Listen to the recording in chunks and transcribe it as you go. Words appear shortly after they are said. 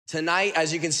Tonight,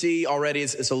 as you can see already,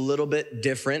 it's a little bit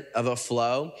different of a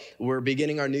flow. We're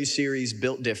beginning our new series,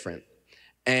 Built Different.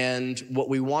 And what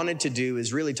we wanted to do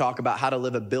is really talk about how to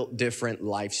live a built different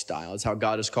lifestyle. It's how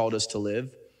God has called us to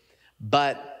live.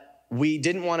 But we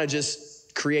didn't want to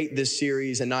just create this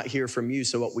series and not hear from you.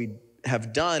 So what we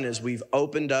have done is we've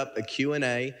opened up a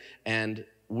Q&A and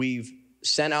we've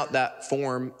sent out that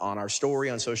form on our story,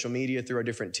 on social media, through our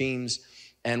different teams.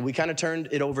 And we kind of turned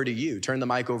it over to you, turned the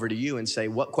mic over to you and say,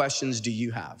 what questions do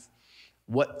you have?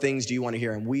 What things do you want to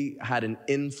hear? And we had an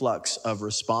influx of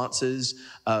responses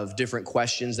of different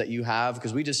questions that you have,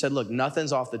 because we just said, look,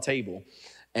 nothing's off the table.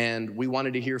 And we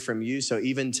wanted to hear from you. So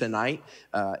even tonight,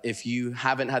 if you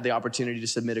haven't had the opportunity to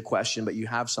submit a question, but you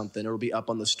have something, it'll be up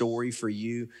on the story for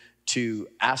you to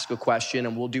ask a question.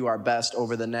 And we'll do our best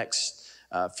over the next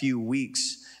few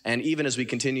weeks. And even as we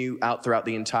continue out throughout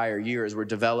the entire year, as we're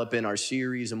developing our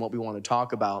series and what we want to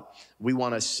talk about, we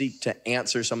want to seek to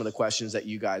answer some of the questions that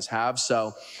you guys have.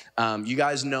 So you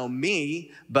guys know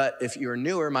me, but if you're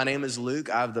newer, my name is Luke.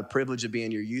 I have the privilege of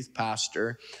being your youth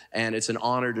pastor, and it's an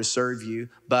honor to serve you.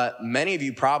 But many of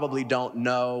you probably don't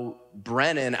know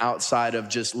Brennan outside of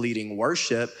just leading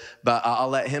worship, but I'll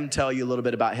let him tell you a little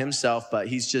bit about himself. But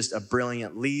he's just a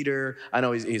brilliant leader. I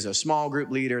know he's a small group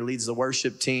leader, leads the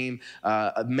worship team,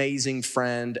 amazing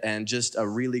friend, and just a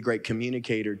really great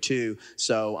communicator too.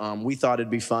 So we thought it'd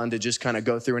be fun to just kind of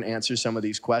go through and answer some of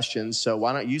these questions. So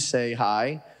why don't you say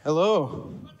hi?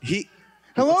 Hello.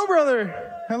 Hello,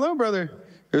 brother. Hello, brother.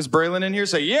 There's Braylon in here.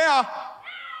 Say, yeah.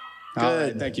 Good. All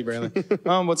right, thank you,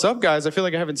 Braylon. What's up, guys? I feel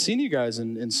like I haven't seen you guys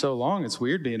in so long. It's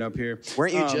weird being up here.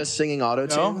 Weren't you just singing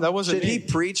auto-tune? No, that wasn't Should me. he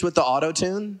preach with the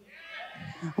auto-tune?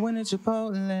 When it's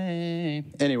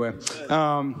Chipotle. Anyway,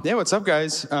 yeah, what's up,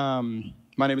 guys?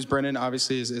 My name is Brennan,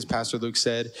 obviously, as Pastor Luke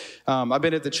said. I've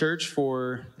been at the church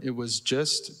for, it was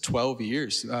just 12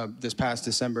 years this past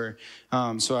December.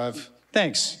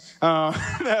 Thanks.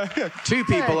 Two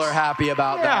people are happy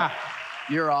about that.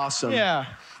 You're awesome. Yeah.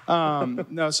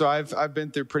 So I've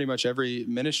been through pretty much every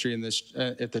ministry in this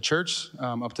at the church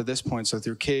up to this point. So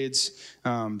through kids,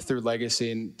 through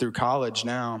legacy, and through college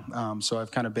now. So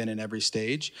I've kind of been in every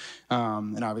stage.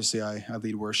 And obviously I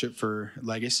lead worship for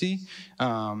Legacy.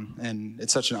 And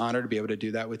it's such an honor to be able to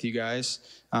do that with you guys.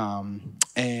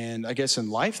 And I guess in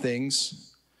life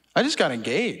things, I just got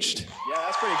engaged. Yeah,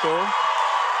 that's pretty cool.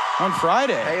 On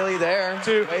Friday. Haley there.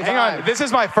 Hang on. This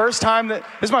is my first time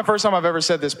I've ever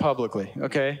said this publicly,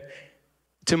 okay?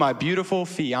 To my beautiful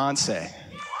fiance.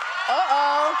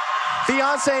 Uh-oh.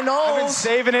 Fiance Knowles. I've been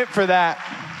saving it for that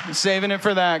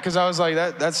because I was like,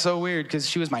 that's so weird, because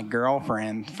she was my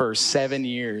girlfriend for 7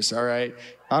 years, all right?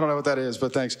 I don't know what that is,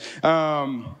 but thanks.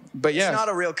 But yeah. It's not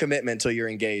a real commitment until you're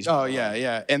engaged. Oh,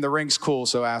 yeah. And the ring's cool,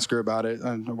 so ask her about it.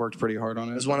 I worked pretty hard on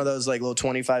it. It was one of those like little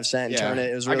 25-cent turn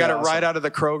it. It was really I got awesome. it right out of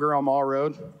the Kroger on Mall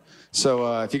Road.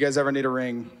 So if you guys ever need a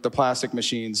ring, the plastic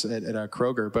machines at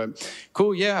Kroger. But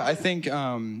cool, yeah, I think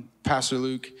Pastor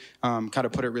Luke kind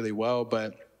of put it really well.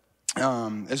 But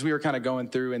as we were kind of going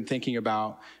through and thinking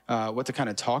about what to kind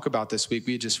of talk about this week,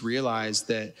 we just realized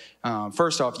that,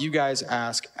 first off, you guys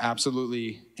ask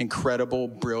absolutely incredible,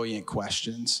 brilliant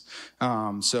questions.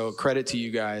 So credit to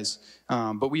you guys.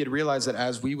 But we had realized that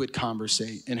as we would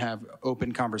conversate and have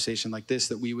open conversation like this,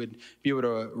 that we would be able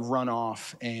to run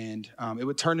off and it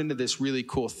would turn into this really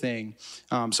cool thing.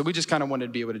 So we just kind of wanted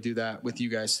to be able to do that with you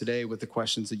guys today with the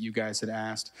questions that you guys had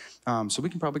asked. So we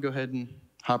can probably go ahead and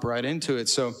hop right into it.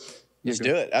 So let's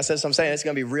do it. That's what I'm saying. It's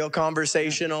going to be real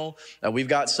conversational. We've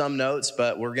got some notes,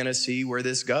 but we're going to see where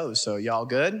this goes. So y'all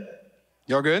good?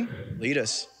 Y'all good? Lead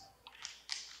us.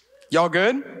 Y'all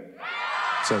good?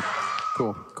 So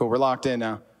cool. We're locked in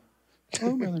now.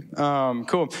 Oh, brother.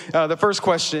 Cool. The first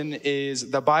question is,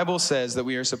 the Bible says that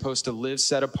we are supposed to live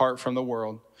set apart from the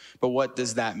world. But what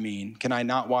does that mean? Can I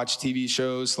not watch TV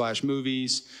shows /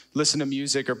 movies, listen to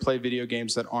music, or play video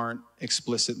games that aren't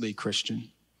explicitly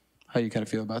Christian? How do you kind of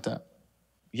feel about that?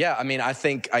 Yeah, I mean, I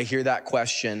think I hear that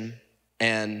question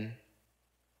and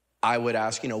I would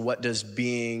ask, what does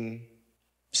being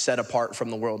set apart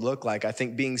from the world look like? I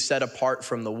think being set apart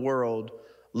from the world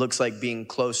looks like being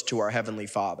close to our Heavenly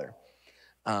Father.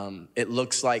 It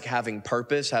looks like having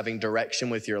purpose, having direction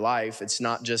with your life. It's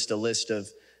not just a list of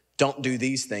don't do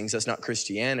these things. That's not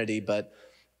Christianity, but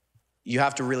you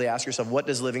have to really ask yourself, what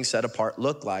does living set apart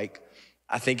look like?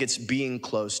 I think it's being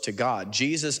close to God.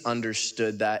 Jesus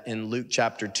understood that in Luke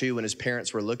chapter 2 when his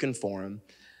parents were looking for him.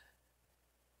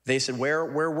 They said, where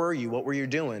were you? What were you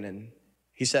doing? And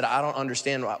he said, I don't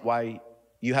understand why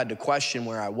you had to question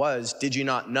where I was. Did you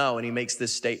not know? And he makes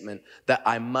this statement that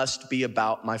I must be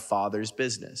about my Father's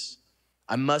business.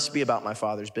 I must be about my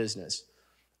Father's business.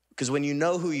 Because when you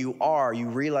know who you are, you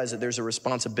realize that there's a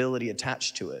responsibility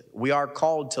attached to it. We are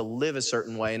called to live a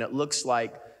certain way, and it looks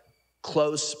like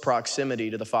close proximity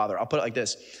to the Father. I'll put it like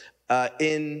this.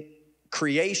 In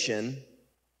creation,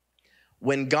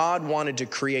 when God wanted to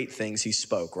create things, he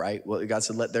spoke, right? Well, God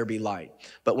said, let there be light.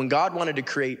 But when God wanted to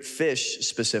create fish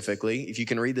specifically, if you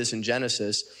can read this in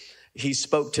Genesis, he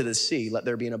spoke to the sea, let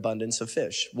there be an abundance of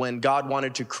fish. When God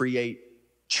wanted to create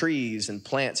trees and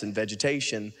plants and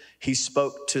vegetation, he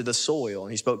spoke to the soil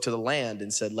and he spoke to the land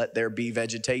and said, let there be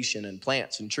vegetation and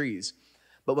plants and trees.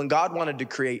 But when God wanted to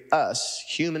create us,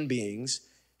 human beings,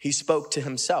 he spoke to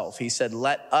himself. He said,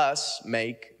 let us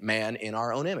make man in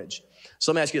our own image.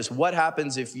 So let me ask you this. What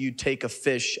happens if you take a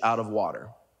fish out of water?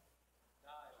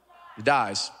 It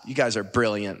dies. You guys are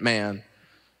brilliant, man.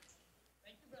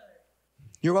 Thank you, brother.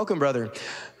 You're welcome, brother.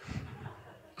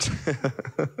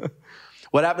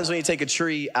 What happens when you take a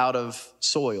tree out of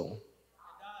soil?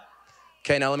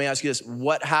 Okay, now let me ask you this.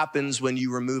 What happens when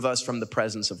you remove us from the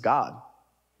presence of God?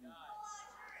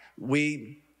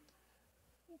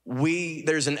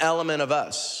 There's an element of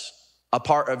us, a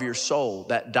part of your soul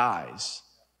that dies.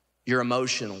 Your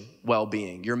emotional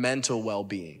well-being, your mental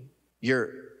well-being, your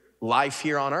life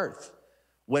here on earth.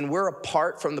 When we're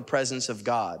apart from the presence of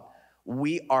God,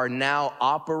 we are now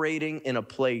operating in a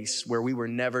place where we were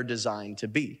never designed to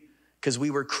be, because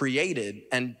we were created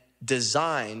and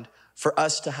designed for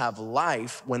us to have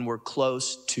life when we're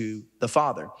close to the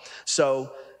Father.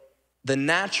 So the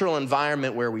natural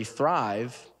environment where we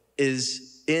thrive is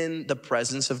in the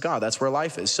presence of God. That's where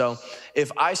life is. So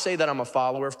if I say that I'm a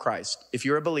follower of Christ, if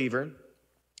you're a believer,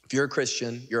 if you're a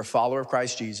Christian, you're a follower of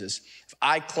Christ Jesus. If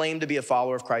I claim to be a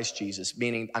follower of Christ Jesus,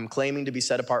 meaning I'm claiming to be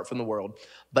set apart from the world,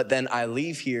 but then I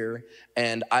leave here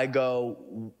and I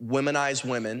go womanize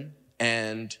women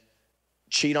and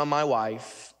cheat on my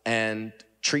wife and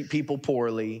treat people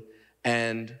poorly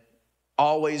and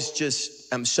always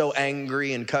just am so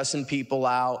angry and cussing people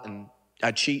out and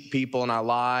I cheat people and I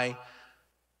lie.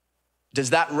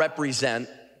 Does that represent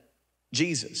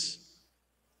Jesus?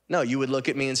 No, you would look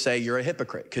at me and say, you're a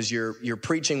hypocrite because you're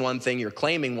preaching one thing, you're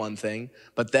claiming one thing,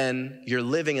 but then you're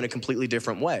living in a completely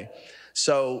different way.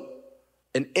 So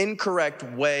an incorrect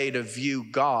way to view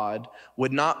God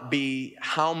would not be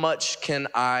how much can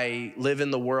I live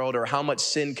in the world or how much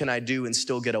sin can I do and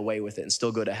still get away with it and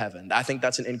still go to heaven. I think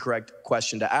that's an incorrect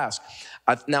question to ask.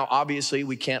 Now, obviously,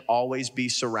 we can't always be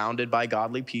surrounded by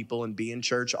godly people and be in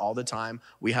church all the time.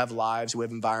 We have lives, we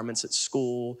have environments at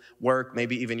school, work,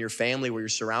 maybe even your family where you're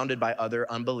surrounded by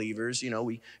other unbelievers. You know,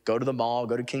 we go to the mall,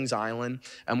 go to Kings Island,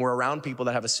 and we're around people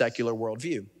that have a secular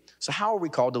worldview. So how are we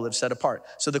called to live set apart?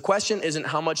 So the question isn't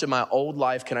how much of my old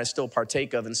life can I still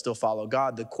partake of and still follow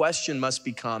God? The question must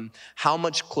become, how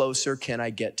much closer can I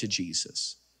get to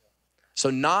Jesus? So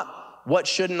not what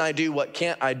shouldn't I do, what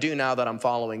can't I do now that I'm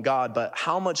following God, but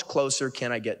how much closer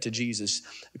can I get to Jesus?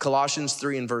 Colossians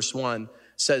 3 and verse 1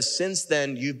 says, since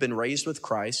then you've been raised with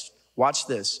Christ. Watch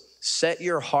this. Set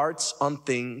your hearts on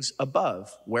things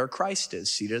above, where Christ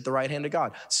is, seated at the right hand of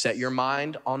God. Set your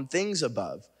mind on things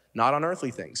above, not on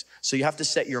earthly things. So you have to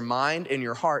set your mind and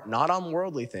your heart, not on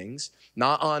worldly things,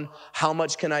 not on how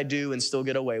much can I do and still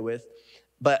get away with,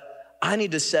 but I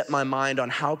need to set my mind on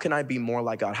how can I be more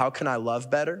like God? How can I love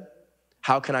better?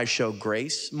 How can I show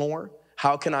grace more?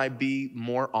 How can I be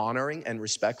more honoring and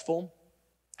respectful?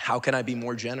 How can I be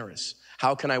more generous?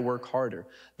 How can I work harder?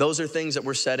 Those are things that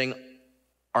we're setting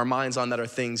our minds on that are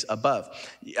things above,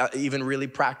 even really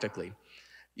practically.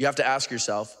 You have to ask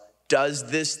yourself, does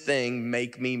this thing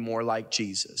make me more like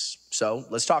Jesus? So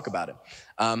let's talk about it.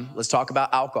 Let's talk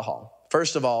about alcohol.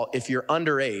 First of all, if you're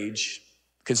underage,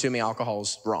 consuming alcohol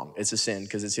is wrong. It's a sin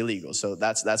because it's illegal. So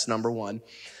that's number one.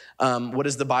 What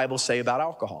does the Bible say about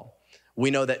alcohol?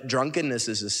 We know that drunkenness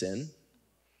is a sin.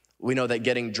 We know that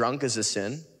getting drunk is a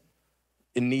sin.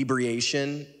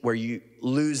 Inebriation, where you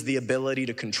lose the ability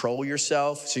to control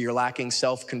yourself, so you're lacking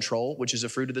self-control, which is a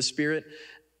fruit of the Spirit,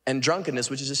 and drunkenness,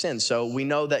 which is a sin. So we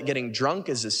know that getting drunk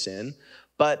is a sin,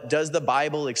 but does the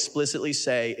Bible explicitly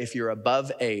say if you're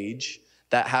above age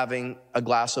that having a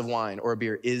glass of wine or a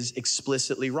beer is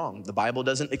explicitly wrong? The Bible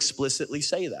doesn't explicitly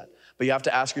say that. But you have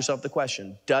to ask yourself the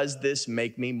question, does this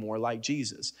make me more like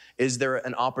Jesus? Is there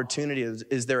an opportunity,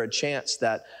 is there a chance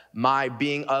that my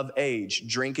being of age,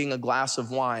 drinking a glass of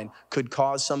wine could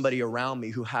cause somebody around me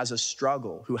who has a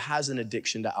struggle, who has an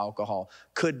addiction to alcohol?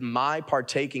 Could my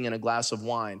partaking in a glass of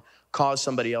wine cause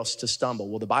somebody else to stumble?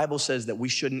 Well, the Bible says that we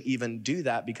shouldn't even do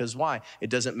that because why? It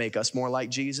doesn't make us more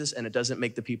like Jesus and it doesn't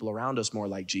make the people around us more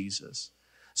like Jesus.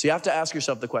 So you have to ask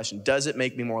yourself the question, does it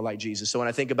make me more like Jesus? So when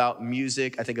I think about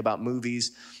music, I think about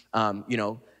movies,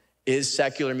 Is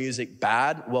secular music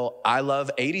bad? Well, I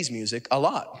love 80s music a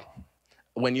lot.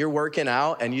 When you're working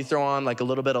out and you throw on like a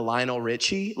little bit of Lionel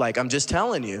Richie, like I'm just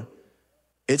telling you,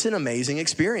 it's an amazing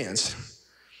experience.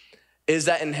 Is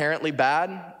that inherently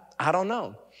bad? I don't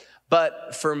know.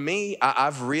 But for me,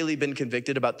 I've really been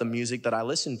convicted about the music that I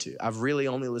listen to. I've really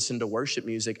only listened to worship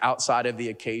music outside of the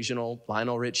occasional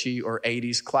Lionel Richie or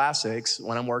 80s classics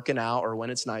when I'm working out or when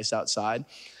it's nice outside.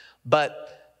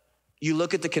 But you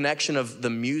look at the connection of the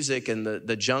music and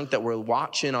the junk that we're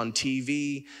watching on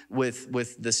TV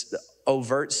with this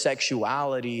overt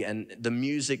sexuality and the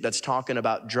music that's talking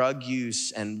about drug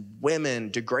use and women,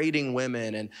 degrading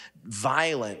women and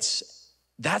violence,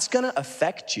 that's gonna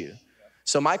affect you.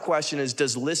 So my question is,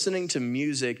 does listening to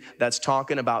music that's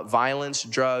talking about violence,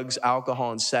 drugs,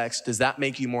 alcohol, and sex, does that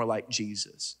make you more like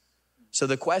Jesus? So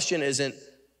the question isn't,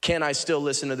 can I still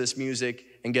listen to this music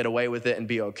and get away with it and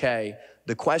be okay?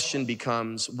 The question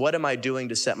becomes, what am I doing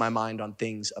to set my mind on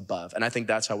things above? And I think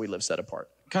that's how we live set apart.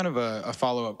 Kind of a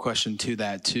follow-up question to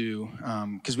that too,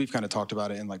 because we've kind of talked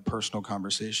about it in like personal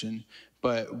conversation,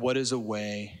 but what is a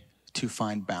way to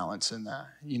find balance in that?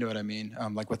 You know what I mean?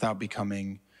 Like without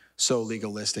becoming so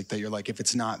legalistic that you're like, if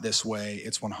it's not this way,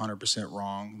 it's 100%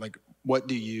 wrong. Like, what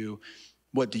do you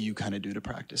kind of do to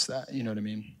practice that? You know what I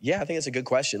mean? Yeah, I think it's a good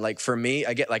question. Like for me,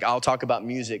 I'll talk about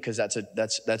music because that's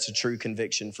a true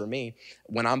conviction for me.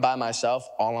 When I'm by myself,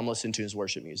 all I'm listening to is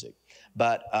worship music.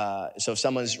 But so if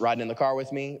someone's riding in the car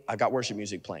with me, I got worship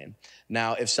music playing.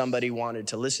 Now, if somebody wanted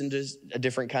to listen to a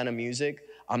different kind of music,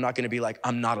 I'm not gonna be like,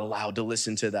 I'm not allowed to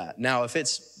listen to that. Now, if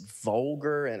it's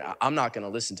vulgar and I'm not gonna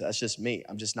listen to it, that's just me.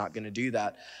 I'm just not gonna do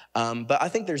that. But I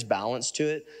think there's balance to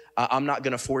it. I'm not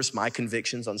gonna force my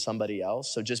convictions on somebody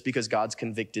else. So just because God's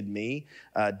convicted me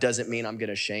doesn't mean I'm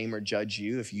gonna shame or judge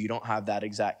you if you don't have that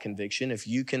exact conviction. If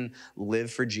you can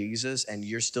live for Jesus and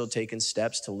you're still taking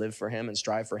steps to live for him and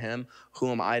strive for him,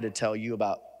 who am I to tell you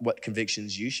about what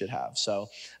convictions you should have? So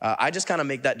I just kind of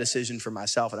make that decision for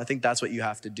myself. And I think that's what you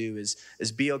have to do is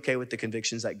be okay with the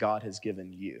convictions that God has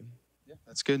given you. Yeah,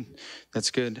 that's good.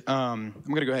 That's good. I'm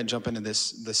going to go ahead and jump into the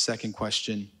second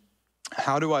question.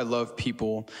 How do I love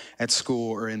people at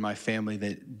school or in my family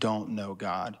that don't know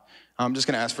God? I'm just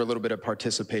going to ask for a little bit of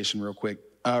participation real quick.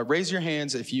 Raise your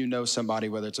hands if you know somebody,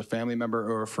 whether it's a family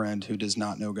member or a friend, who does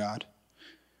not know God.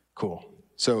 Cool.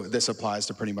 So this applies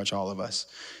to pretty much all of us.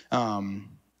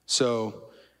 So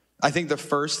I think the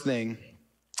first thing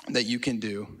that you can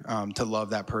do to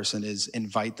love that person is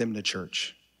invite them to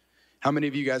church. How many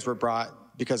of you guys were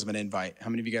brought because of an invite? How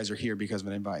many of you guys are here because of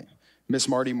an invite? Miss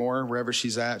Marty Moore, wherever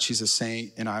she's at, she's a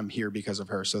saint, and I'm here because of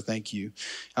her, so thank you.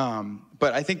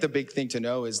 But I think the big thing to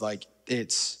know is like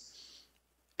it's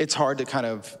hard to kind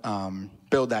of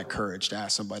build that courage to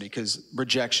ask somebody, because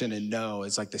rejection and no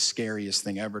is like the scariest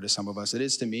thing ever to some of us. It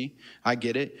is to me. I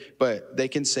get it. But they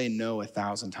can say no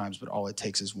 1,000 times, but all it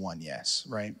takes is one yes,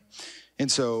 right?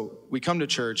 And so we come to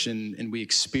church and we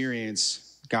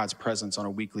experience God's presence on a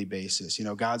weekly basis. You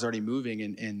know, God's already moving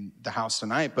in the house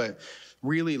tonight, but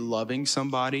really loving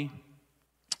somebody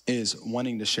is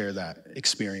wanting to share that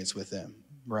experience with them.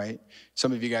 Right?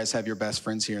 Some of you guys have your best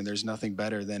friends here, and there's nothing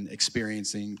better than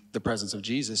experiencing the presence of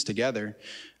Jesus together.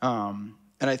 And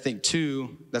I think,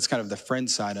 too, that's kind of the friend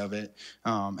side of it.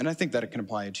 And I think that it can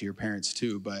apply to your parents,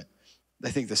 too. But I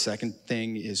think the second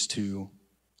thing is to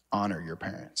honor your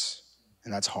parents.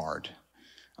 And that's hard.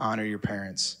 Honor your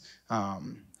parents.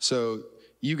 So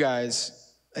you guys,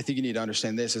 I think you need to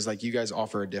understand this, is like you guys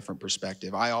offer a different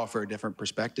perspective. I offer a different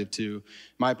perspective to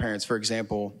my parents. For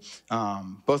example,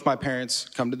 both my parents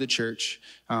come to the church.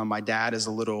 My dad is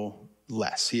a little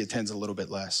less. He attends a little bit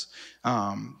less.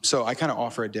 So I kind of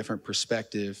offer a different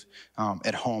perspective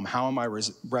at home. How am I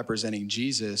representing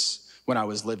Jesus when I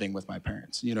was living with my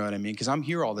parents? You know what I mean? Because I'm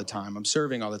here all the time. I'm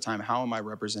serving all the time. How am I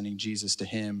representing Jesus to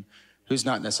him who's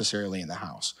not necessarily in the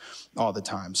house all the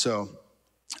time? So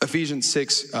Ephesians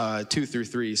 6,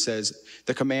 2-3 says,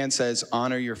 the command says,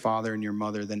 honor your father and your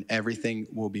mother, then everything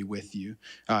will be with you.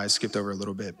 I skipped over a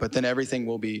little bit, but then everything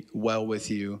will be well with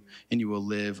you and you will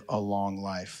live a long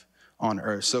life on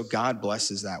earth. So God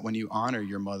blesses that when you honor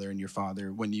your mother and your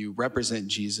father, when you represent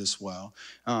Jesus well.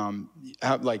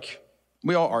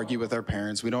 We all argue with our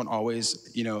parents. We don't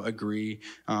always, agree.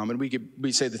 And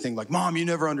we say the thing like, Mom, you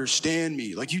never understand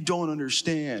me. Like, you don't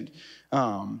understand.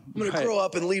 I'm going to grow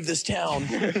up and leave this town.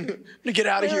 I'm going to get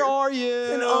out of here. Where are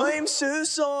you? And I'm so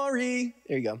sorry.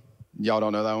 There you go. Y'all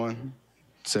don't know that one?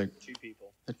 Sick. 2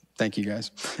 people. Thank you, guys.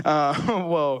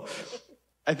 Well,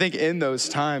 I think in those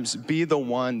times, be the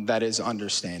one that is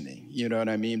understanding. You know what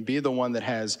I mean? Be the one that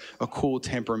has a cool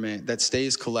temperament, that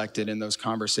stays collected in those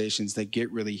conversations that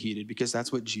get really heated, because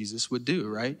that's what Jesus would do,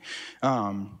 right?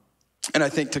 And I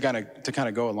think to kind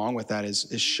of go along with that is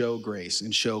show grace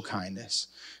and show kindness.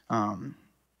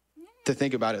 To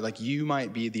think about it, like you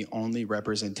might be the only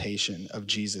representation of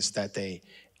Jesus that they've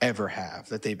ever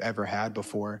had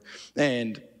before.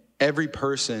 And every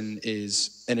person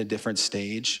is in a different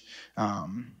stage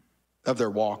of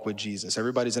their walk with Jesus.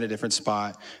 Everybody's in a different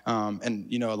spot.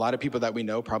 And, a lot of people that we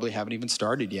know probably haven't even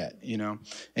started yet,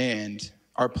 and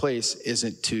our place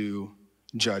isn't to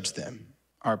judge them.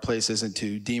 Our place isn't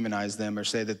to demonize them or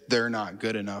say that they're not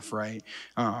good enough, right?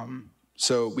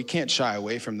 So we can't shy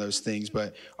away from those things,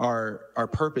 but our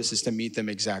purpose is to meet them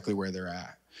exactly where they're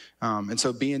at. And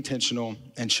so be intentional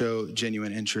and show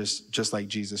genuine interest, just like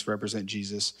Jesus. Represent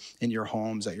Jesus in your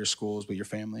homes, at your schools, with your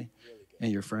family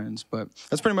and your friends. But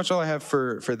that's pretty much all I have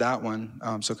for that one.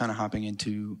 So kind of hopping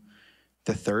into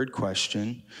the third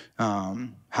question.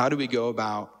 How do we go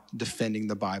about defending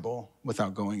the Bible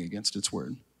without going against its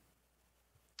word?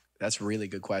 That's a really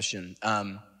good question.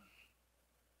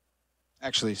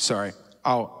 Actually, sorry,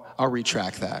 I'll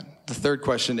retract that. The third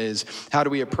question is, how do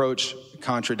we approach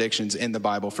contradictions in the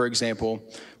Bible? For example,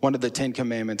 one of the 10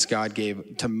 commandments God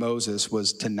gave to Moses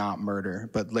was to not murder,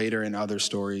 but later in other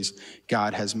stories,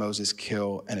 God has Moses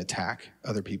kill and attack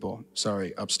other people.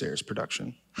 Sorry, upstairs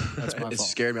production. That's my fault. It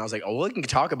scared me. I was like, we can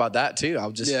talk about that too.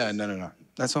 Yeah, no.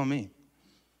 That's on me.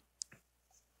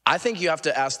 I think you have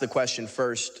to ask the question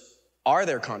first, are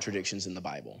there contradictions in the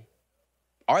Bible?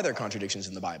 Are there contradictions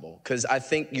in the Bible? Because I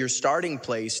think your starting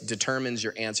place determines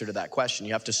your answer to that question.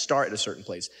 You have to start at a certain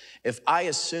place. If I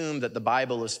assume that the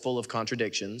Bible is full of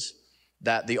contradictions,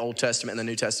 that the Old Testament and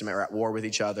the New Testament are at war with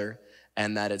each other,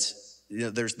 and that it's,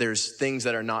 there's things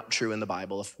that are not true in the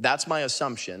Bible, if that's my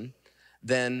assumption,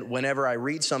 then whenever I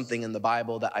read something in the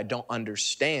Bible that I don't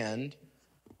understand,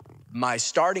 my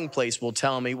starting place will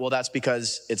tell me, well, that's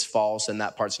because it's false and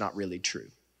that part's not really true.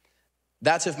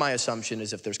 That's if my assumption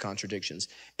is if there's contradictions.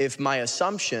 If my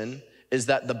assumption is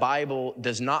that the Bible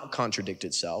does not contradict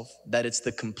itself, that it's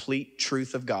the complete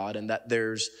truth of God and that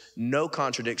there's no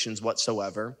contradictions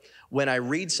whatsoever, when I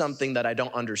read something that I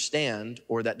don't understand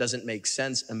or that doesn't make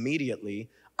sense immediately,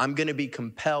 I'm gonna be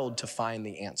compelled to find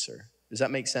the answer. Does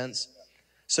that make sense?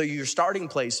 So your starting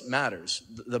place matters.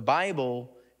 The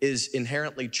Bible is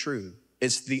inherently true.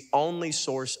 It's the only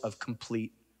source of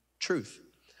complete truth.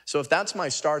 So if that's my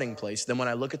starting place, then when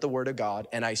I look at the Word of God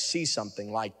and I see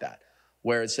something like that,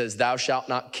 where it says, thou shalt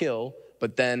not kill,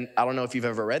 but then, I don't know if you've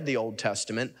ever read the Old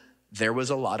Testament, there was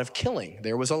a lot of killing.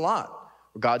 There was a lot.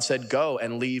 Where God said, go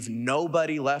and leave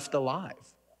nobody left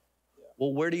alive.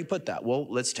 Well, where do you put that? Well,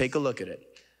 let's take a look at it.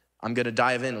 I'm gonna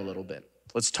dive in a little bit.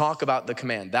 Let's talk about the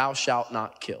command, thou shalt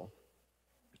not kill.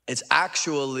 It's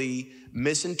actually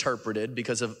misinterpreted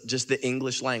because of just the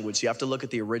English language. So you have to look at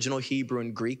the original Hebrew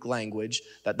and Greek language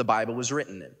that the Bible was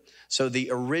written in. So the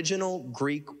original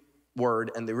Greek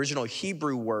word and the original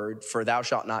Hebrew word for thou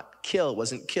shalt not kill, it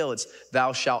wasn't kill, it's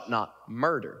thou shalt not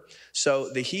murder. So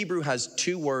the Hebrew has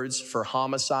two words for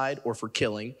homicide or for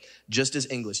killing, just as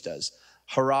English does,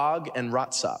 harag and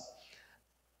ratzah.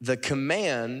 The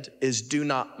command is do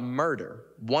not murder,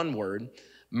 one word.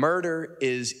 Murder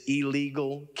is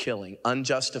illegal killing,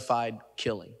 unjustified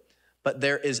killing. But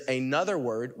there is another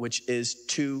word, which is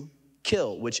to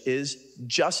kill, which is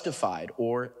justified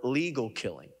or legal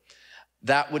killing.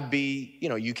 That would be,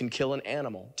 you can kill an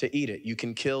animal to eat it. You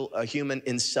can kill a human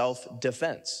in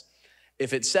self-defense.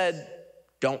 If it said,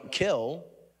 don't kill,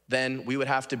 then we would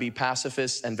have to be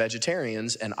pacifists and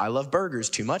vegetarians, and I love burgers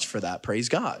too much for that, praise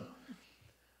God.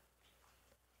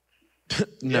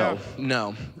 No.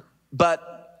 But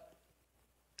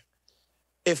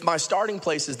if my starting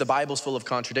place is the Bible's full of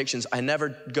contradictions, I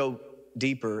never go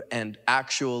deeper and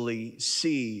actually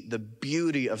see the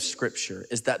beauty of Scripture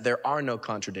is that there are no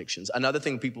contradictions. Another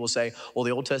thing people will say, well,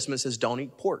 the Old Testament says don't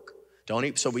eat pork. Don't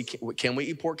eat, so can we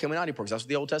eat pork? Can we not eat pork? That's what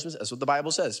the Old Testament says. That's what the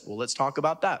Bible says. Well, let's talk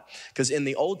about that. Because in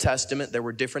the Old Testament, there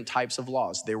were different types of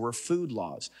laws. There were food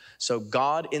laws. So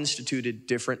God instituted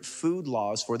different food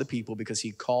laws for the people because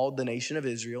he called the nation of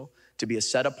Israel to be a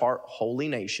set-apart, holy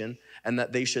nation, and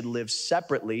that they should live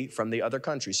separately from the other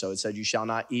countries. So it said you shall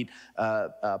not eat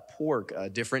pork,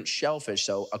 different shellfish.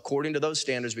 So according to those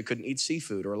standards, we couldn't eat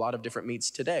seafood or a lot of different meats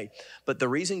today. But the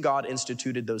reason God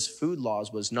instituted those food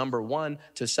laws was, number one,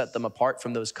 to set them apart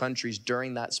from those countries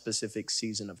during that specific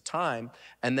season of time.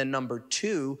 And then number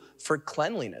two, for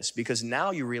cleanliness, because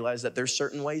now you realize that there's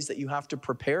certain ways that you have to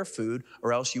prepare food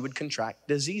or else you would contract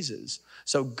diseases.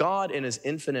 So God, in his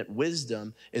infinite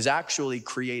wisdom, is actually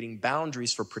creating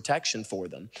boundaries for protection for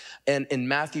them. And in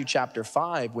Matthew chapter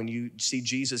 5, when you see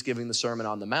Jesus giving the Sermon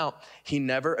on the Mount, he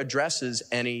never addresses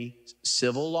any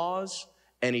civil laws,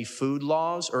 any food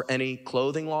laws or any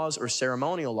clothing laws or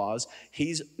ceremonial laws.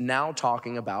 He's now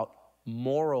talking about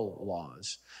moral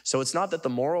laws. So it's not that the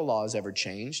moral laws ever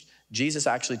changed. Jesus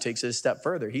actually takes it a step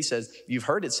further. He says, you've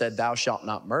heard it said, thou shalt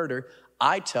not murder.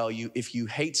 I tell you, if you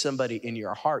hate somebody in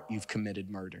your heart, you've committed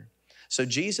murder. So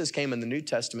Jesus came in the New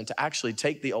Testament to actually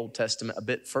take the Old Testament a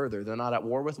bit further. They're not at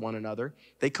war with one another.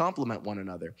 They complement one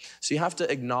another. So you have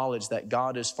to acknowledge that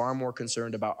God is far more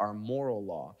concerned about our moral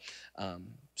law.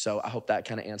 So I hope that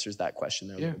kind of answers that question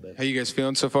there a little bit. How you guys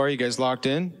feeling so far? You guys locked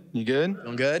in? You good?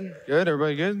 Feeling good? Good,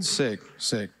 everybody good? Sick.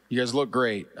 You guys look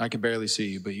great. I can barely see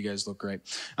you, but you guys look great.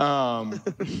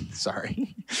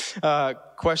 Sorry.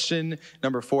 Question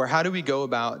number 4, how do we go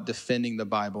about defending the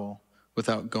Bible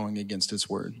without going against its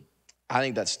word? I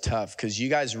think that's tough because you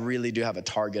guys really do have a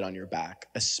target on your back,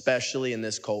 especially in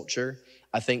this culture.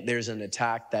 I think there's an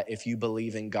attack that if you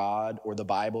believe in God or the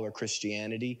Bible or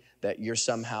Christianity, that you're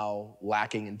somehow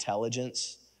lacking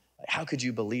intelligence. Like, how could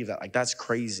you believe that? Like, that's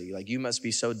crazy. Like, you must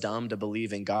be so dumb to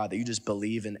believe in God that you just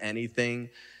believe in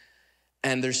anything.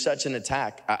 And there's such an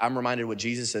attack. I'm reminded what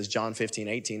Jesus says, John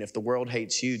 15:18, if the world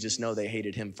hates you, just know they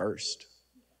hated him first.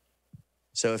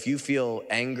 So if you feel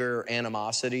anger,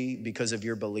 animosity because of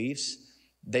your beliefs,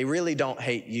 they really don't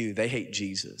hate you. They hate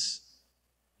Jesus.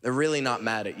 They're really not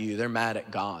mad at you. They're mad at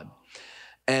God.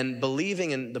 And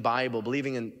believing in the Bible,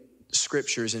 believing in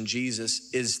scriptures and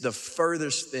Jesus is the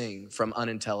furthest thing from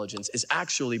unintelligence, is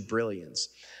actually brilliance.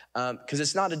 Because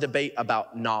it's not a debate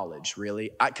about knowledge,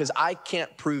 really. Because I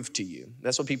can't prove to you.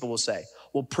 That's what people will say.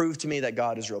 Well, prove to me that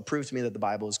God is real. Prove to me that the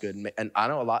Bible is good. And I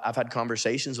know I've had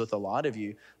conversations with a lot of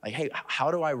you. Like, hey,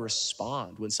 how do I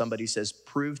respond when somebody says,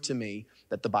 prove to me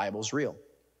that the Bible's real?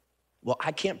 Well,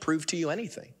 I can't prove to you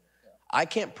anything. I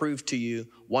can't prove to you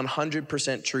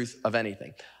 100% truth of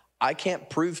anything. I can't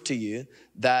prove to you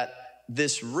that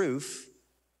this roof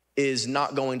is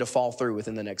not going to fall through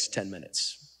within the next 10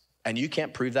 minutes. And you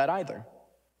can't prove that either.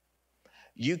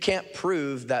 You can't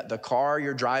prove that the car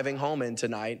you're driving home in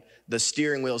tonight, the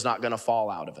steering wheel's not gonna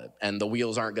fall out of it and the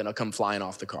wheels aren't gonna come flying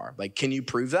off the car. Like, can you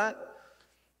prove that?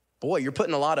 Boy, you're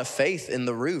putting a lot of faith in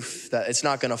the roof that it's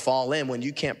not gonna fall in when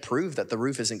you can't prove that the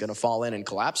roof isn't gonna fall in and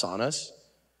collapse on us.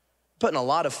 Putting a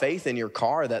lot of faith in your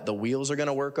car that the wheels are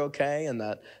gonna work okay and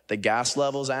that the gas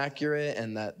level's accurate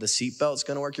and that the seatbelt's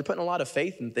gonna work. You're putting a lot of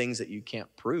faith in things that you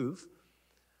can't prove.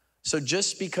 So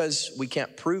just because we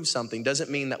can't prove something doesn't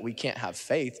mean that we can't have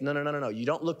faith. No. You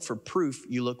don't look for proof,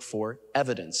 you look for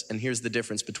evidence. And here's the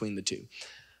difference between the two.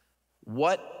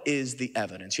 What is the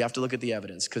evidence? You have to look at the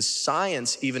evidence because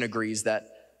science even agrees that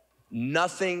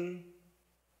nothing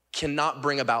cannot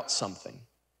bring about something.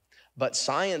 But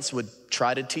science would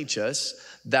try to teach us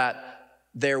that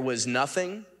there was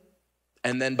nothing,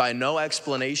 and then by no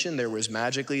explanation, there was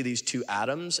magically these two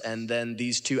atoms, and then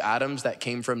these two atoms that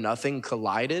came from nothing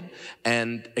collided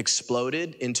and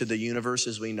exploded into the universe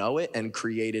as we know it and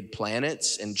created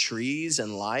planets and trees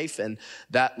and life, and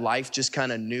that life just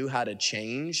kind of knew how to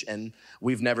change. And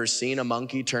we've never seen a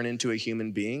monkey turn into a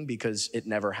human being because it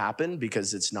never happened,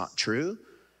 because it's not true.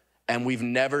 And we've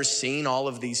never seen all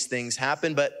of these things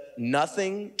happen, but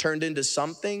nothing turned into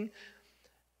something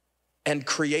and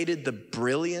created the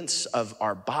brilliance of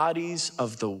our bodies,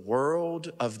 of the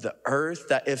world, of the earth,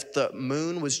 that if the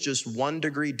moon was just 1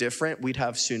 degree different, we'd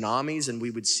have tsunamis and we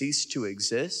would cease to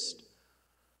exist.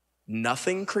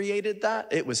 Nothing created that.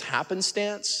 It was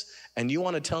happenstance. And you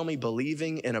want to tell me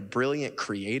believing in a brilliant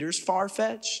creator's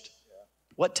far-fetched?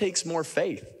 What takes more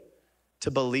faith? To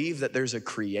believe that there's a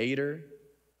creator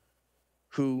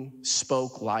who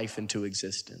spoke life into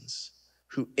existence,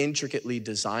 who intricately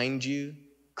designed you,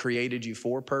 created you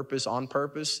for purpose, on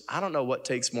purpose. I don't know what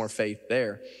takes more faith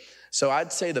there. So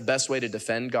I'd say the best way to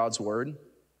defend God's word,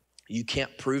 you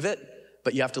can't prove it,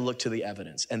 but you have to look to the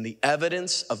evidence. And the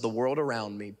evidence of the world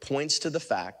around me points to the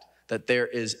fact that there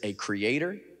is a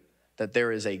creator, that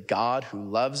there is a God who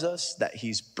loves us, that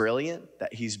he's brilliant,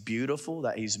 that he's beautiful,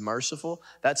 that he's merciful.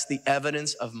 That's the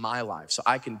evidence of my life. So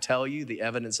I can tell you the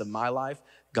evidence of my life.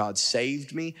 God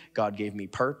saved me. God gave me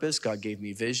purpose. God gave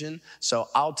me vision. So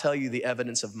I'll tell you the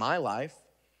evidence of my life,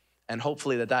 and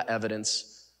hopefully that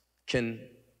evidence can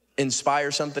inspire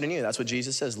something in you. That's what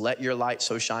Jesus says, let your light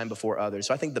so shine before others.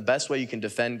 So I think the best way you can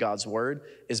defend God's word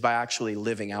is by actually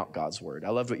living out God's word. I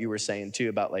loved what you were saying too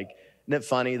about, like, isn't it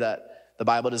funny that the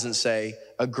Bible doesn't say,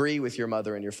 agree with your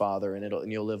mother and your father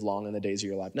and you'll live long in the days of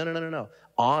your life. No.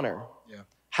 Honor. Yeah.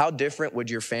 How different would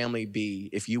your family be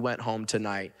if you went home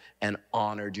tonight and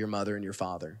honored your mother and your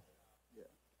father? Yeah.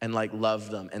 And like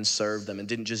loved them and served them and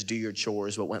didn't just do your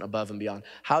chores, but went above and beyond?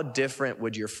 How different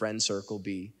would your friend circle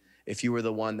be if you were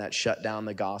the one that shut down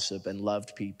the gossip and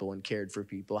loved people and cared for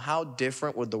people? How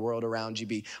different would the world around you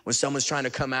be when someone's trying to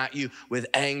come at you with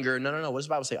anger? No. What does the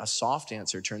Bible say? A soft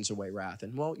answer turns away wrath.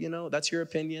 And well, that's your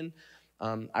opinion.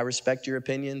 I respect your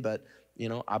opinion, but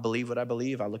I believe what I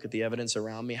believe. I look at the evidence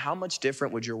around me. How much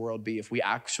different would your world be if we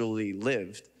actually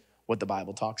lived what the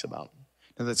Bible talks about?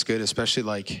 No, that's good, especially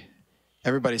like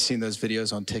everybody's seen those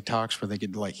videos on TikToks where they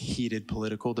get like heated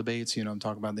political debates. I'm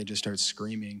talking about, they just start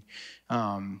screaming.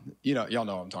 Y'all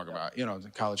know what I'm talking about.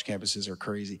 The college campuses are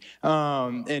crazy.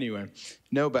 Anyway,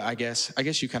 no, but I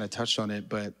guess you kind of touched on it,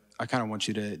 but I kind of want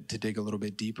you to dig a little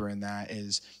bit deeper in that.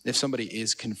 Is if somebody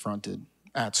is confronted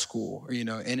at school or,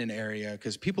 in an area,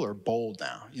 because people are bold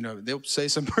now, they'll say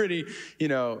some pretty,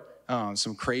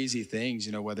 some crazy things,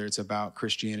 whether it's about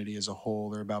Christianity as a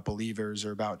whole or about believers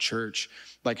or about church.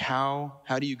 Like how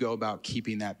do you go about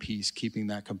keeping that peace, keeping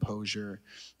that composure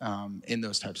in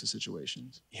those types of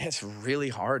situations? Yeah, it's really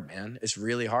hard, man. It's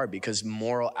really hard because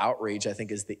moral outrage, I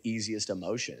think, is the easiest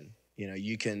emotion.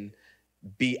 You can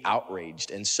be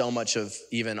outraged, and so much of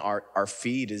even our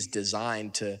feed is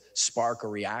designed to spark a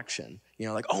reaction.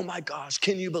 Like, oh my gosh,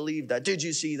 can you believe that? Did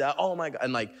you see that? Oh my God.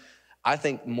 And I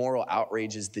think moral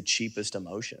outrage is the cheapest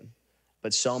emotion,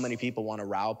 but so many people want to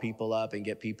rile people up and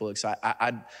get people excited.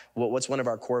 What's one of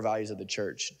our core values of the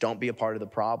church? Don't be a part of the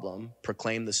problem,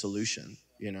 proclaim the solution.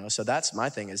 So that's my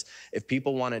thing, is if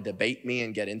people want to debate me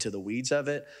and get into the weeds of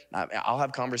it, I'll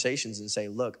have conversations and say,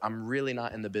 look, I'm really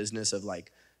not in the business of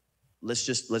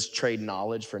let's trade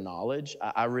knowledge for knowledge.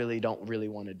 I really don't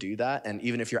want to do that. And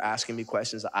even if you're asking me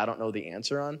questions that I don't know the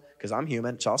answer on, because I'm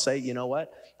human, so I'll say, you know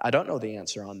what? I don't know the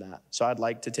answer on that. So I'd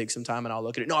like to take some time and I'll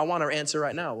look at it. No, I want our answer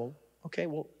right now. Well, okay,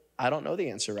 I don't know the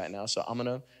answer right now. So I'm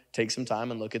going to take some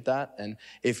time and look at that. And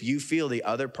if you feel the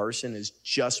other person is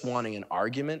just wanting an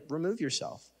argument, remove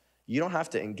yourself. You don't have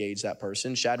to engage that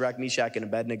person. Shadrach, Meshach, and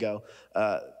Abednego,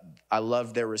 I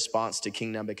love their response to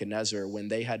King Nebuchadnezzar. When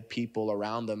they had people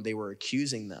around them, they were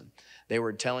accusing them. They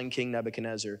were telling King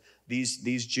Nebuchadnezzar,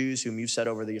 these Jews whom you've set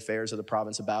over the affairs of the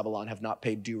province of Babylon have not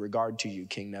paid due regard to you,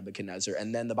 King Nebuchadnezzar.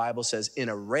 And then the Bible says, in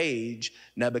a rage,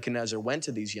 Nebuchadnezzar went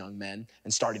to these young men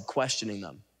and started questioning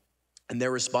them. And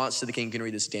their response to the king, you can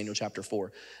read this, Daniel chapter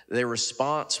 4. Their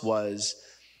response was,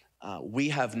 we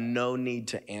have no need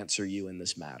to answer you in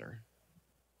this matter.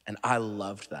 And I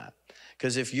loved that.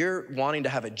 Because if you're wanting to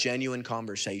have a genuine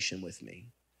conversation with me,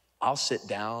 I'll sit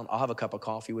down, I'll have a cup of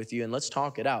coffee with you, and let's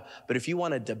talk it out. But if you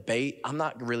want to debate, I'm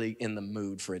not really in the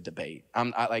mood for a debate.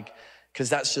 Because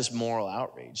that's just moral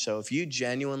outrage. So if you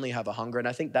genuinely have a hunger, and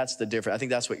I think that's the difference. I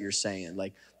think that's what you're saying,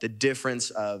 like the difference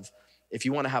of, if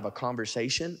you want to have a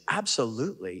conversation,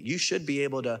 absolutely. You should be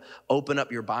able to open up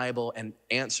your Bible and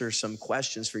answer some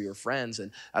questions for your friends.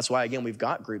 And that's why, again, we've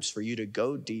got groups for you to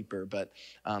go deeper. But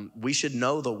we should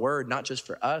know the word, not just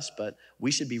for us, but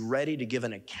we should be ready to give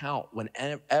an account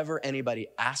whenever anybody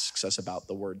asks us about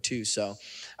the word too. So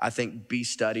I think be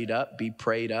studied up, be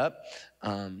prayed up.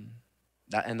 And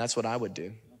that's what I would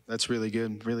do. That's really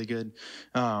good, really good.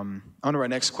 On to our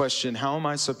next question. How am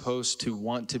I supposed to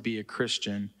want to be a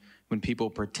Christian when people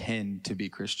pretend to be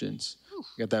Christians?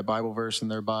 Got that Bible verse in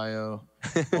their bio.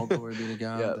 All glory be to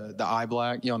God. Yep. The eye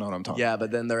black. Y'all know what I'm talking about. Yeah,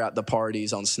 but then they're at the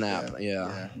parties on Snap.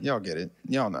 Yeah. Y'all get it.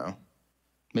 Y'all know.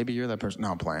 Maybe you're that person.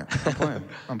 No, I'm playing.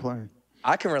 I'm playing.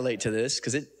 I can relate to this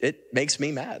because it makes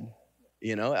me mad.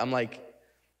 I'm like,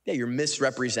 yeah, you're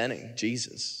misrepresenting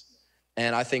Jesus.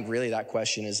 And I think really that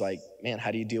question is like, man,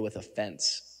 how do you deal with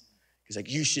offense? He's like,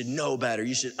 you should know better.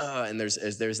 You should, and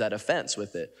there's that offense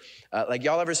with it. Like,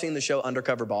 y'all ever seen the show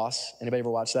Undercover Boss? Anybody ever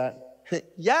watch that?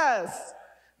 Yes.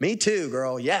 Me too,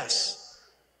 girl. Yes.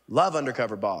 Love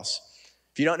Undercover Boss.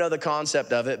 If you don't know the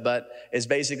concept of it, but it's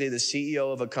basically the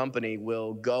CEO of a company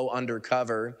will go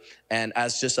undercover and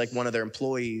as just like one of their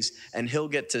employees, and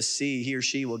he or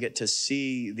she will get to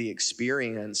see the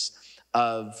experience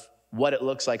of what it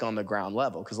looks like on the ground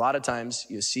level. Because a lot of times,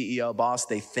 CEO, boss,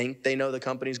 they think they know the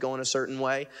company's going a certain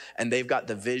way, and they've got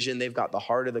the vision, they've got the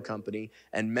heart of the company.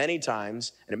 And many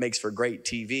times, and it makes for great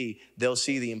TV, they'll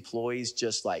see the employees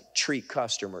just like treat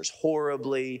customers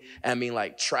horribly,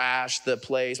 like trash the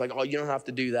place, like, oh, you don't have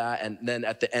to do that. And then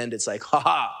at the end, it's like,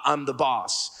 haha, I'm the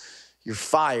boss. You're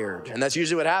fired. And that's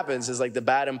usually what happens, is like the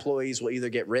bad employees will either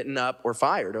get written up or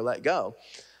fired or let go.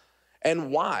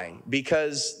 And why?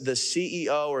 Because the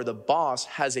CEO or the boss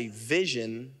has a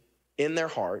vision in their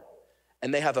heart,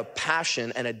 and they have a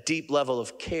passion and a deep level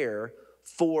of care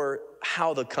for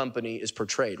how the company is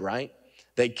portrayed, right?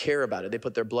 They care about it. They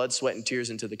put their blood, sweat, and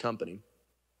tears into the company.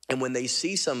 And when they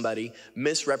see somebody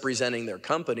misrepresenting their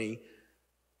company,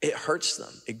 it hurts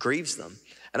them. It grieves them.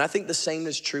 And I think the same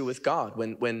is true with God.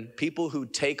 When people who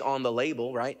take on the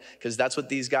label, right? Because that's what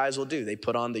these guys will do. They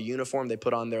put on the uniform, they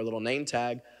put on their little name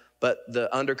tag, but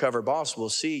the undercover boss will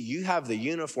see you have the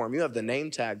uniform, you have the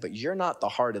name tag, but you're not the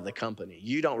heart of the company.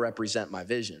 You don't represent my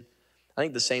vision. I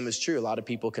think the same is true. A lot of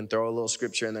people can throw a little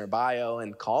scripture in their bio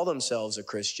and call themselves a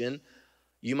Christian.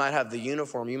 You might have the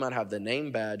uniform, you might have the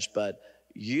name badge, but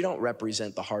you don't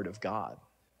represent the heart of God.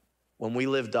 When we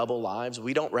live double lives,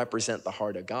 we don't represent the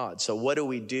heart of God. So what do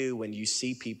we do when you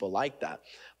see people like that?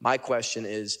 My question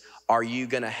is, are you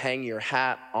gonna hang your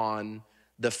hat on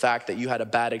the fact that you had a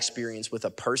bad experience with a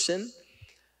person?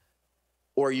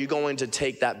 Or are you going to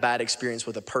take that bad experience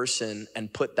with a person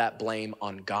and put that blame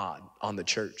on God, on the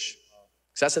church?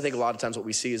 Because that's, I think, a lot of times what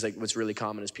we see is like what's really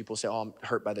common is people say, oh, I'm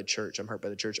hurt by the church, I'm hurt by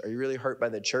the church. Are you really hurt by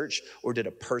the church, or did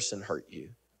a person hurt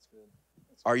you?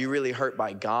 Are you really hurt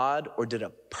by God, or did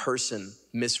a person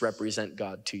misrepresent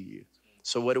God to you?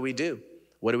 So what do we do?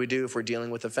 What do we do if we're dealing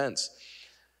with offense?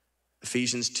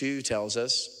 Ephesians 2 tells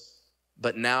us,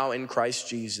 but now in Christ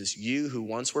Jesus, you who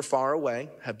once were far away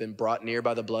have been brought near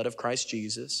by the blood of Christ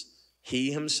Jesus.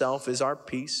 He himself is our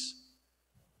peace,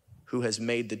 who has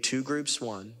made the two groups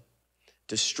one,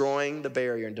 destroying the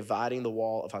barrier and dividing the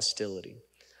wall of hostility.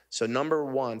 So number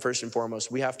one, first and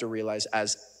foremost, we have to realize,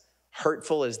 as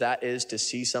hurtful as that is to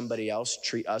see somebody else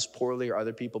treat us poorly or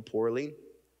other people poorly,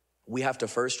 we have to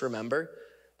first remember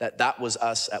that that was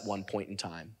us at one point in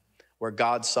time, where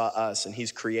God saw us and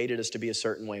he's created us to be a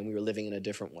certain way and we were living in a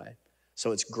different way.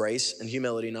 So it's grace and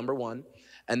humility, number one.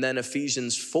 And then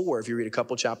Ephesians 4, if you read a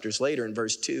couple chapters later in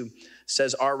verse 2,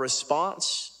 says our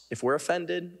response, if we're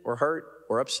offended or hurt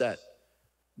or upset,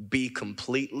 be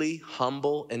completely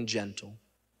humble and gentle.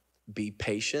 Be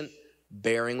patient,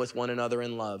 bearing with one another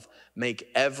in love. Make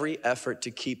every effort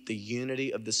to keep the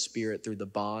unity of the Spirit through the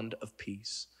bond of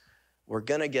peace. We're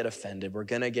gonna get offended, we're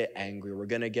gonna get angry, we're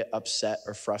gonna get upset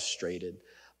or frustrated,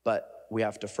 but we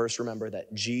have to first remember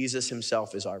that Jesus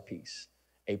himself is our peace.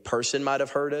 A person might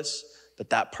have hurt us, but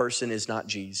that person is not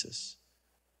Jesus.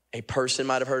 A person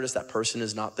might have hurt us, that person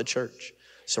is not the church.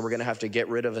 So we're gonna have to get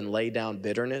rid of and lay down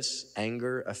bitterness,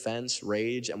 anger, offense,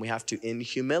 rage, and we have to, in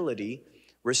humility,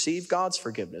 receive God's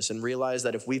forgiveness and realize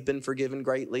that if we've been forgiven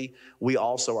greatly, we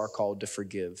also are called to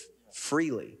forgive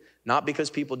freely. Not because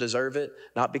people deserve it,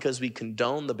 not because we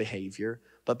condone the behavior,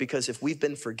 but because if we've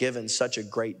been forgiven such a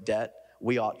great debt,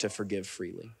 we ought to forgive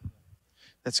freely.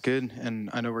 That's good.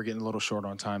 And I know we're getting a little short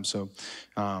on time, so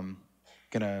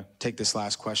gonna take this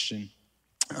last question.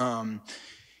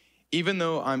 Even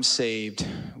though I'm saved,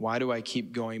 why do I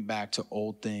keep going back to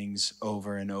old things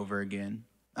over and over again?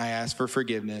 I ask for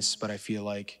forgiveness, but I feel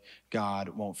like God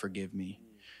won't forgive me.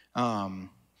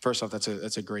 First off,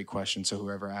 that's a great question. So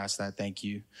whoever asked that, thank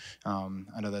you. I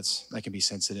know that can be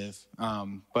sensitive.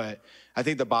 But I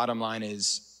think the bottom line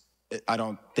is, I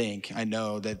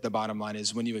know that the bottom line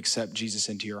is when you accept Jesus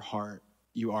into your heart,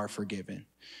 you are forgiven.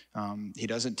 He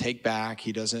doesn't take back,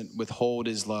 he doesn't withhold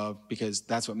his love, because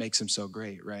that's what makes him so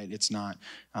great, right? It's not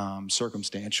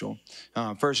circumstantial.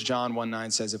 1 John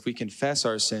 1:9 says, if we confess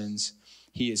our sins,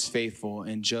 he is faithful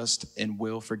and just and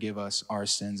will forgive us our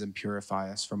sins and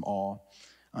purify us from all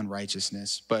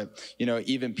unrighteousness. But,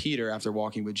 even Peter, after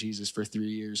walking with Jesus for 3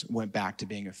 years, went back to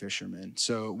being a fisherman.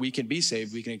 So we can be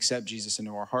saved, we can accept Jesus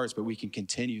into our hearts, but we can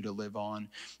continue to live on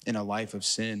in a life of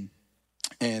sin.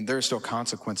 And there are still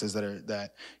consequences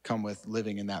that come with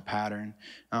living in that pattern.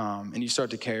 And you start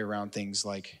to carry around things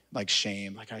like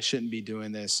shame, like I shouldn't be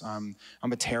doing this. I'm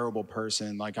a terrible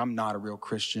person. Like I'm not a real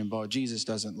Christian, but Jesus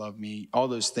doesn't love me. All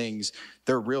those things,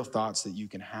 they're real thoughts that you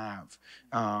can have.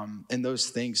 And those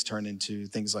things turn into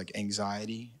things like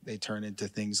anxiety. They turn into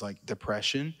things like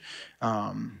depression.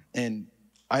 And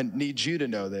I need you to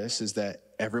know this, is that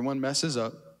everyone messes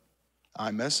up.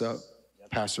 I mess up.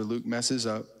 Pastor Luke messes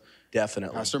up.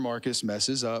 Definitely. Pastor Marcus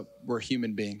messes up. We're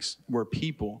human beings. We're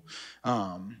people.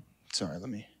 My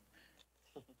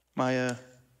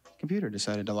computer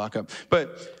decided to lock up.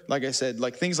 But like I said,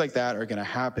 things like that are going to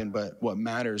happen. But what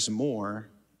matters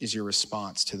more is your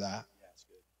response to that.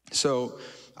 So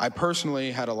I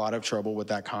personally had a lot of trouble with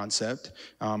that concept.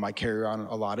 I carry on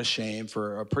a lot of shame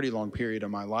for a pretty long period of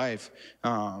my life.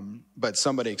 But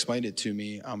somebody explained it to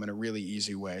me in a really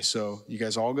easy way. So you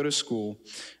guys all go to school,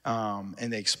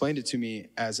 and they explained it to me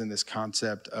as in this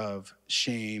concept of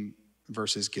shame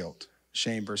versus guilt.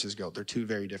 Shame versus guilt. They're two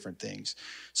very different things.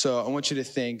 So I want you to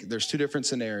think there's two different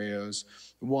scenarios.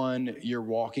 One, you're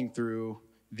walking through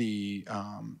the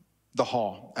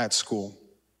hall at school,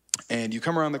 and you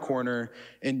come around the corner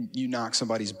and you knock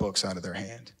somebody's books out of their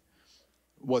hand.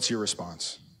 What's your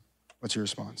response? What's your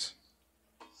response?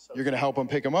 You're going to help them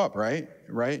pick them up, right?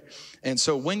 Right? And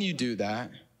so when you do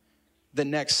that, the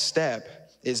next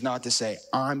step is not to say,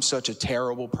 I'm such a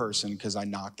terrible person because I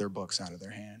knocked their books out of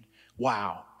their hand.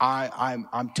 Wow,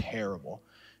 I'm terrible.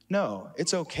 No,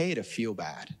 it's okay to feel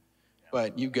bad.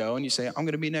 But you go and you say, I'm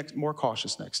going to be more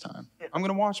cautious next time. I'm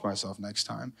going to watch myself next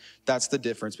time. That's the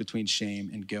difference between shame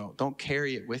and guilt. Don't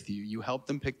carry it with you. You help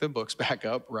them pick the books back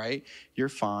up, right? You're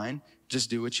fine. Just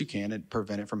do what you can and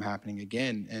prevent it from happening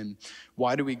again. And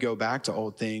why do we go back to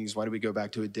old things? Why do we go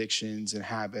back to addictions and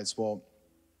habits? Well,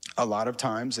 a lot of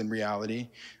times in reality,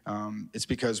 it's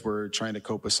because we're trying to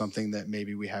cope with something that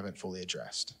maybe we haven't fully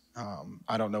addressed.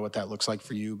 I don't know what that looks like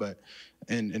for you, but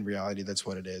in reality, that's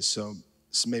what it is. So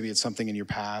maybe it's something in your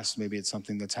past, maybe it's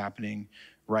something that's happening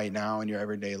right now in your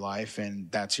everyday life, and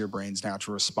that's your brain's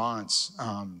natural response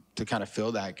to kind of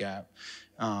fill that gap.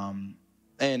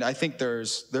 And I think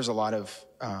there's a lot of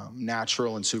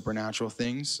natural and supernatural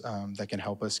things that can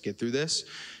help us get through this.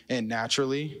 And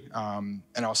naturally, and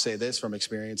I'll say this from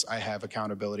experience, I have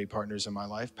accountability partners in my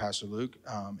life, Pastor Luke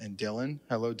and Dylan.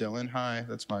 Hello, Dylan. Hi,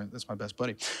 that's my best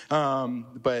buddy.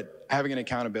 But having an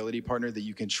accountability partner that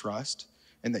you can trust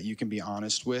and that you can be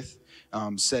honest with,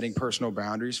 setting personal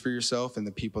boundaries for yourself and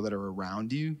the people that are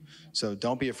around you. So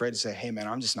don't be afraid to say, hey, man,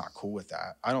 I'm just not cool with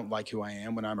that. I don't like who I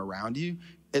am when I'm around you.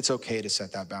 It's okay to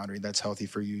set that boundary. That's healthy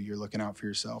for you. You're looking out for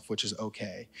yourself, which is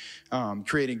okay.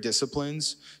 Creating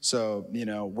disciplines. So,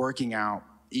 working out,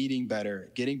 eating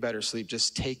better, getting better sleep,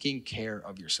 just taking care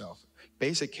of yourself.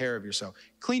 Basic care of yourself.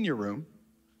 Clean your room.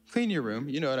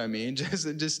 You know what I mean?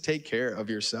 Just take care of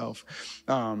yourself.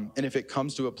 And if it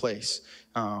comes to a place,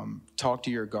 talk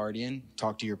to your guardian,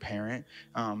 talk to your parent,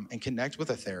 and connect with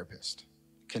a therapist.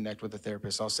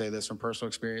 I'll say this from personal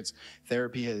experience.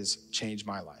 Therapy has changed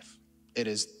my life. It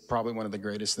is probably one of the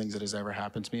greatest things that has ever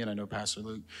happened to me. And I know, Pastor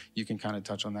Luke, you can kind of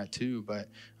touch on that too, but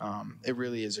it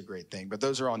really is a great thing. But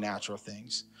those are all natural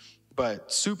things.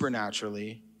 But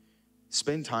supernaturally,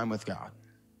 spend time with God.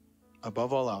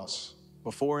 Above all else,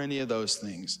 before any of those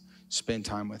things, spend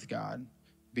time with God.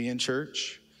 Be in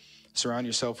church. Surround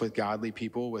yourself with godly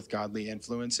people, with godly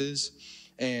influences.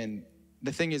 And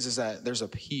the thing is that there's a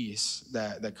peace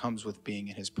that comes with being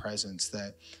in his presence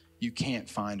that you can't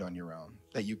find on your own,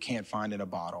 that you can't find in a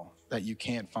bottle, that you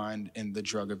can't find in the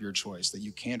drug of your choice, that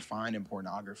you can't find in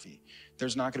pornography.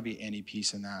 There's not going to be any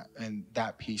peace in that, and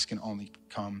that peace can only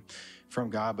come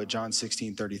from God. But John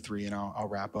 16:33, and I'll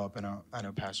wrap up, and I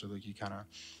know, Pastor Luke, you kind of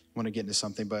want to get into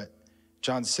something, but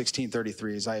John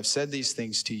 16:33 is, I have said these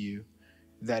things to you,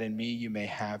 that in me you may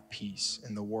have peace.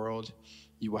 In the world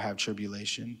you will have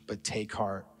tribulation, but take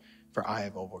heart, for I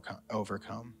have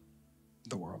overcome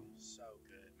the world. So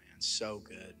good, man. So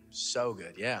good. So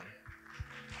good. Yeah.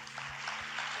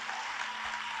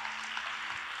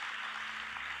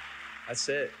 That's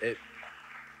it. It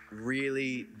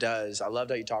really does. I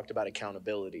loved how you talked about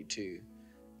accountability too,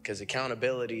 because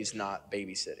accountability is not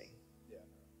babysitting.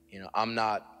 I'm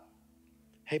not,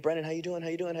 hey, Brennan, how you doing?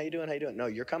 No,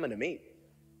 you're coming to me.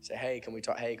 Say, hey, can we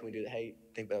talk? Hey, can we do that? Hey,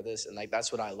 think about this. And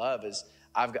that's what I love is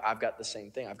I've got the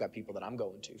same thing. I've got people that I'm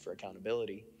going to for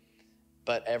accountability.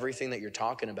 But everything that you're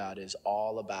talking about is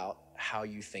all about how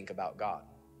you think about God.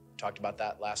 Talked about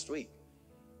that last week.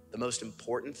 The most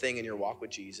important thing in your walk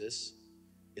with Jesus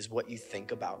is what you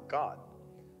think about God.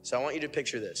 So I want you to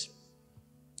picture this.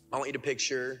 I want you to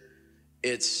picture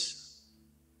it's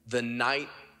the night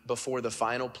before the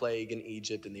final plague in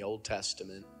Egypt in the Old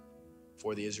Testament,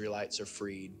 before the Israelites are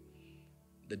freed.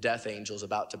 The death angel is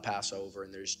about to pass over,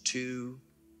 and there's two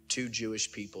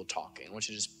Jewish people talking. I want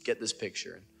you to just get this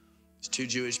picture. It's two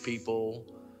Jewish people.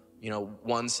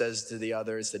 One says to the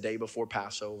other, it's the day before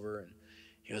Passover, and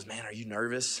he goes, man, are you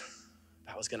nervous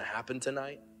about what's going to happen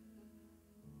tonight?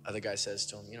 Other guy says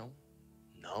to him,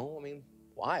 no, I mean,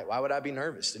 why? Why would I be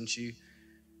nervous? Didn't you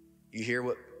hear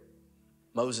what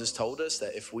Moses told us,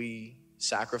 that if we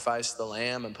sacrifice the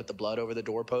lamb and put the blood over the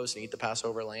doorpost and eat the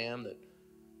Passover lamb, that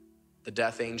the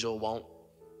death angel won't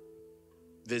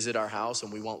visit our house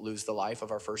and we won't lose the life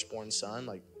of our firstborn son?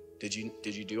 Did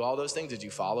you do all those things? Did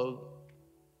you follow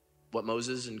what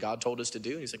Moses and God told us to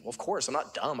do? And he's like, well, of course, I'm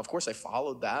not dumb. Of course I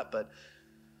followed that, but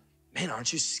man,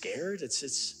 aren't you scared?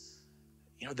 It's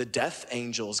the death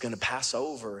angel is going to pass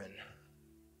over, and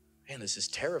man, this is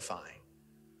terrifying.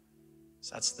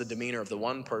 So that's the demeanor of the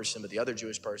one person, but the other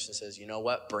Jewish person says, you know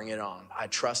what? Bring it on. I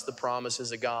trust the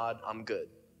promises of God. I'm good.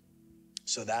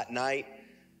 So that night,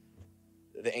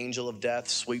 the angel of death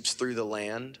sweeps through the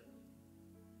land.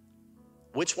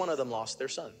 Which one of them lost their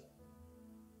son?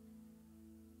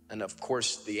 And of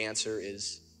course, the answer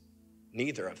is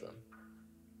neither of them.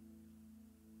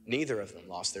 Neither of them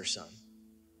lost their son.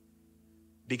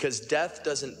 because death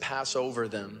doesn't pass over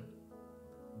them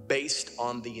based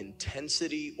on the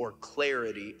intensity or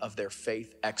clarity of their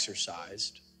faith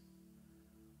exercised,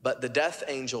 but the death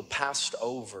angel passed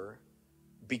over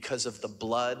because of the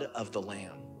blood of the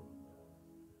Lamb.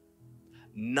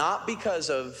 Not because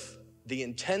of the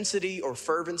intensity or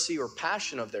fervency or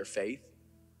passion of their faith,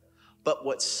 but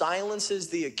what silences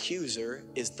the accuser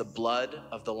is the blood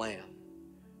of the Lamb.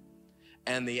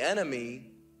 And the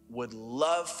enemy would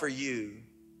love for you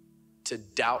to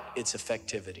doubt its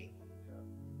effectivity.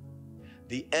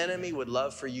 The enemy would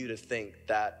love for you to think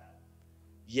that,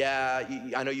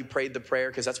 I know you prayed the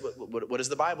prayer, because that's what does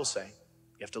the Bible say?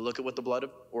 You have to look at what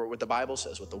what the Bible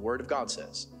says, what the Word of God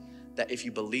says. That if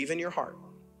you believe in your heart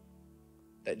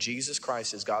that Jesus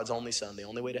Christ is God's only Son, the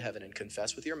only way to heaven, and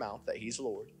confess with your mouth that He's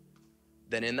Lord,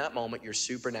 then in that moment you're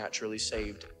supernaturally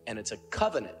saved, and it's a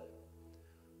covenant.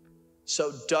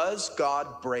 So does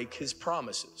God break His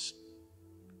promises?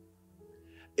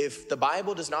 If the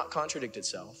Bible does not contradict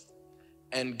itself,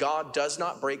 and God does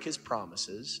not break His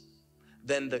promises,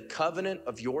 then the covenant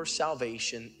of your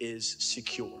salvation is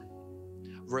secure,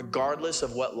 regardless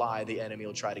of what lie the enemy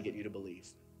will try to get you to believe.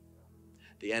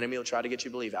 The enemy will try to get you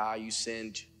to believe, you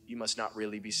sinned, you must not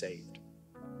really be saved.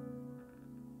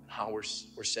 We're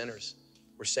sinners.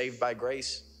 We're saved by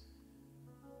grace,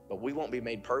 but we won't be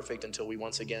made perfect until we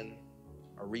once again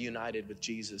are reunited with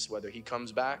Jesus, whether He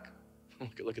comes back.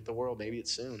 Look at the world, maybe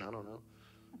it's soon, I don't know.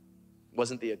 It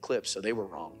wasn't the eclipse, so they were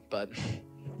wrong, but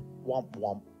womp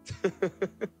womp.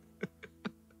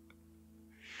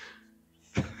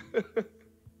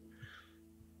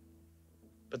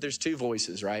 But there's two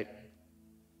voices, right?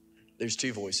 There's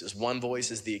two voices. One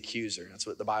voice is the accuser. That's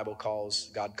what the Bible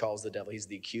calls, God calls the devil. He's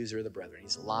the accuser of the brethren.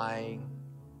 He's lying,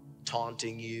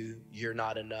 taunting you. You're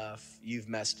not enough. You've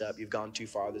messed up. You've gone too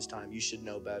far this time. You should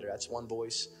know better. That's one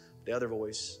voice. The other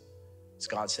voice is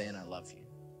God saying, I love you.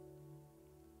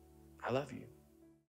 I love you.